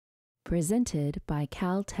Presented by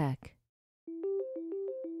Caltech.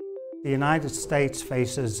 The United States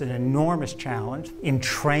faces an enormous challenge in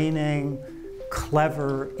training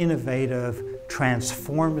clever, innovative,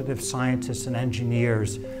 transformative scientists and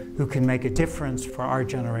engineers who can make a difference for our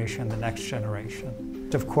generation and the next generation.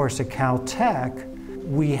 Of course, at Caltech,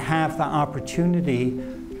 we have the opportunity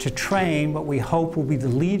to train what we hope will be the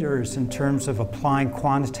leaders in terms of applying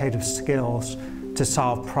quantitative skills to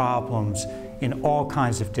solve problems in all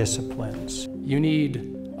kinds of disciplines. You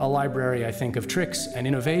need a library, I think, of tricks and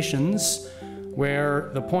innovations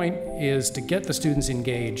where the point is to get the students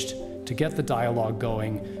engaged, to get the dialogue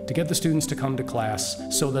going, to get the students to come to class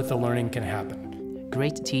so that the learning can happen.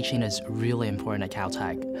 Great teaching is really important at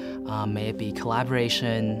Caltech. May it be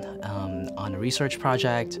collaboration on a research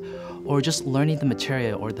project, or just learning the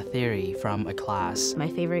material or the theory from a class. My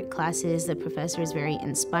favorite class is the professor is very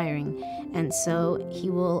inspiring, and so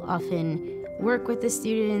he will often work with the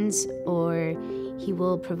students, or he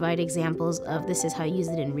will provide examples of this is how you use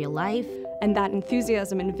it in real life. And that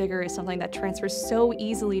enthusiasm and vigor is something that transfers so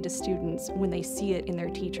easily to students when they see it in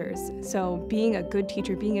their teachers. So being a good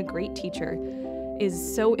teacher, being a great teacher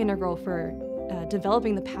is so integral for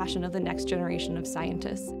developing the passion of the next generation of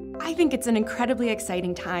scientists. I think it's an incredibly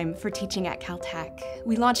exciting time for teaching at Caltech.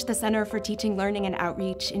 We launched the Center for Teaching, Learning, and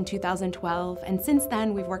Outreach in 2012, and since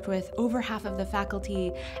then we've worked with over half of the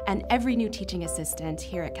faculty and every new teaching assistant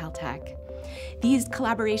here at Caltech. These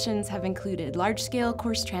collaborations have included large-scale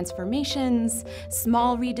course transformations,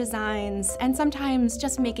 small redesigns, and sometimes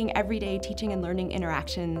just making everyday teaching and learning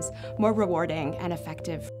interactions more rewarding and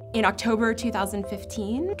effective. In October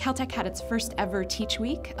 2015, Caltech had its first ever Teach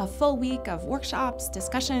Week, a full week of workshops,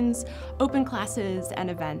 discussions, open classes, and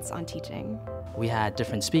events on teaching. We had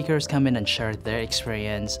different speakers come in and share their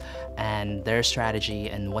experience and their strategy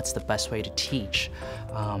and what's the best way to teach.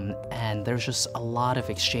 And there's just a lot of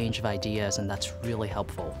exchange of ideas, and that's really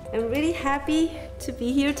helpful. I'm really happy to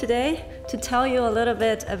be here today to tell you a little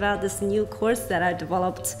bit about this new course that I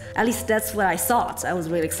developed. At least that's what I thought. I was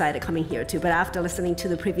really excited coming here too, but after listening to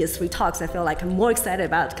the previous 3 talks, I feel like I'm more excited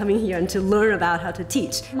about coming here and to learn about how to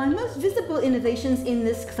teach. My most visible innovations in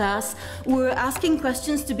this class were asking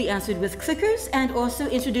questions to be answered with clickers and also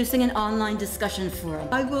introducing an online discussion forum.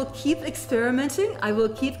 I will keep experimenting, I will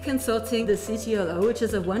keep consulting the CTLO, which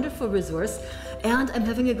is a wonderful resource, and I'm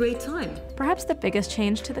having a great time. Perhaps the biggest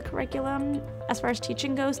change to the curriculum as far as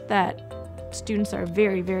teaching goes that students are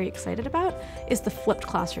very, very excited about is the flipped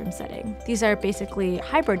classroom setting. These are basically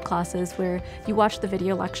hybrid classes where you watch the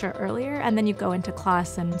video lecture earlier and then you go into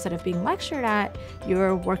class, and instead of being lectured at,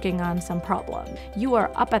 you're working on some problem. You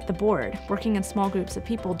are up at the board working in small groups of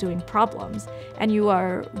people doing problems, and you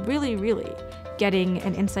are really, really getting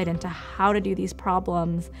an insight into how to do these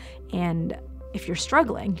problems, and if you're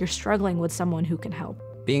struggling with someone who can help.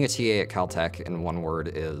 Being a TA at Caltech, in one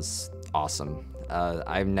word, is awesome.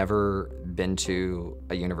 I've never been to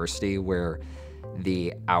a university where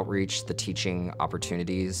the outreach, the teaching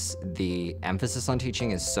opportunities, the emphasis on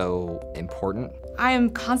teaching is so important. I am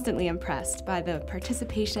constantly impressed by the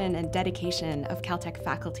participation and dedication of Caltech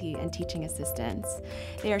faculty and teaching assistants.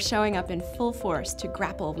 They are showing up in full force to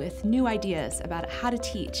grapple with new ideas about how to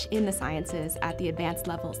teach in the sciences at the advanced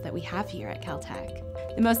levels that we have here at Caltech.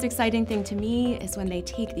 The most exciting thing to me is when they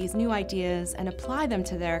take these new ideas and apply them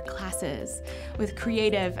to their classes with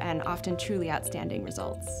creative and often truly outstanding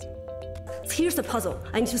results. Here's the puzzle.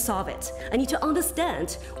 I need to solve it. I need to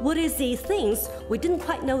understand what is the things we didn't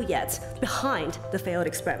quite know yet behind the failed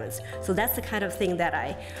experiments. So that's the kind of thing that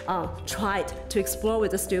I tried to explore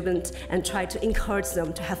with the students and try to encourage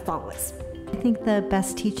them to have fun with. I think the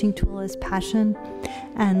best teaching tool is passion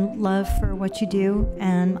and love for what you do,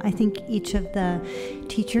 and I think each of the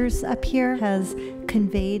teachers up here has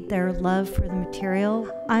conveyed their love for the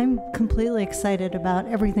material. I'm completely excited about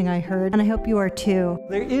everything I heard, and I hope you are too.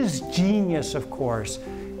 There is genius, of course,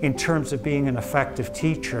 in terms of being an effective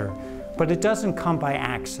teacher, but it doesn't come by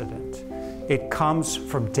accident. It comes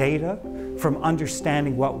from data, from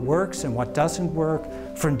understanding what works and what doesn't work,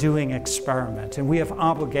 from doing experiments. And we have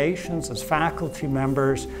obligations as faculty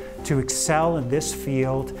members to excel in this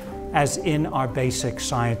field as in our basic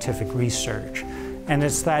scientific research. And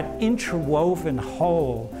it's that interwoven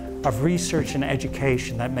whole of research and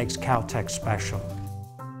education that makes Caltech special.